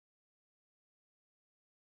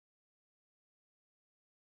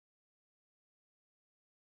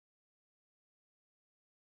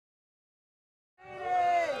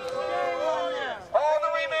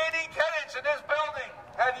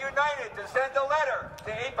sent a letter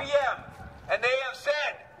to APM, and they have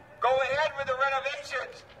said, go ahead with the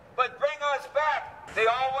renovations, but bring us back. They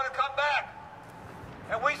all want to come back.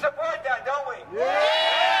 And we support that, don't we?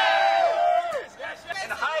 Yes! In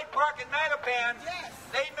Hyde Park and Mattapan,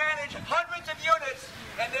 they manage hundreds of units,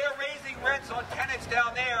 and they're raising rents on tenants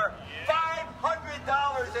down there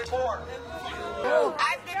 $500 and more.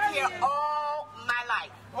 I've lived here all my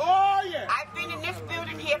life. Oh, yeah. I've been in this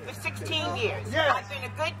building here for 16 years. Yes. I've been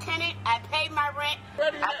a good tenant. I pay my rent.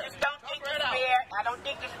 I just don't think it's fair. I don't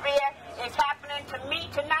think it's fair. It's happening to me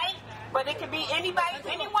tonight, but it could be anybody,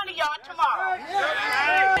 any one of y'all tomorrow.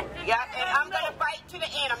 Yeah, and I'm going to fight to the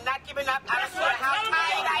end. I'm not giving up. I don't care how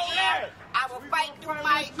tired I am. I will fight through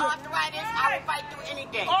my arthritis. I will fight through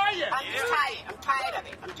anything. I'm just tired. I'm tired of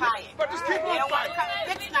it. I'm tired. But just keep They on don't want to fighting.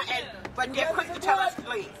 come fix nothing, but they're quick to tell us to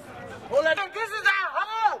leave. This is our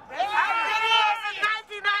home. I've been here since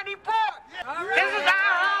 1994. This is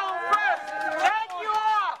our home first. Thank you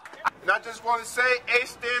all. And I just want to say,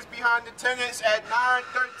 Ace stands behind the tenants at 9,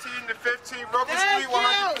 13 to 15 Ruggles St,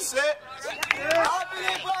 100%. I've been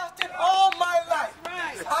in Boston all my life.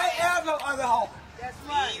 I have no other home. That's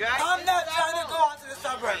right. I'm not trying to go out to the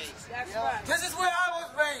suburbs. That's right. This is where I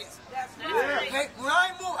was raised. That's right. Okay, when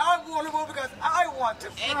I move, I'm going to move because I want to.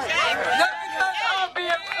 Not because I'm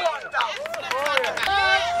being forced out.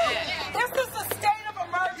 This is a state of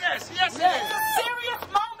emergency. Yes. It's a serious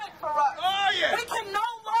moment for us. Oh, yeah. We can no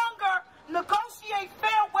longer negotiate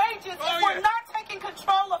fair wages if we're not taking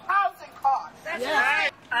control of housing costs. That's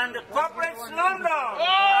right. And the corporate slumdog Oh,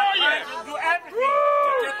 are yeah. trying to do everything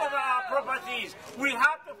to take over our properties. We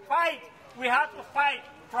have to fight. We have to fight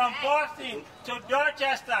from Boston to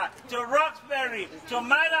Dorchester to Roxbury to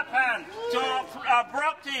Mattapan to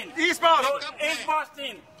Brockton East Boston. to East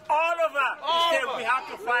Boston. All over the state we have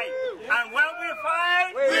to fight. And when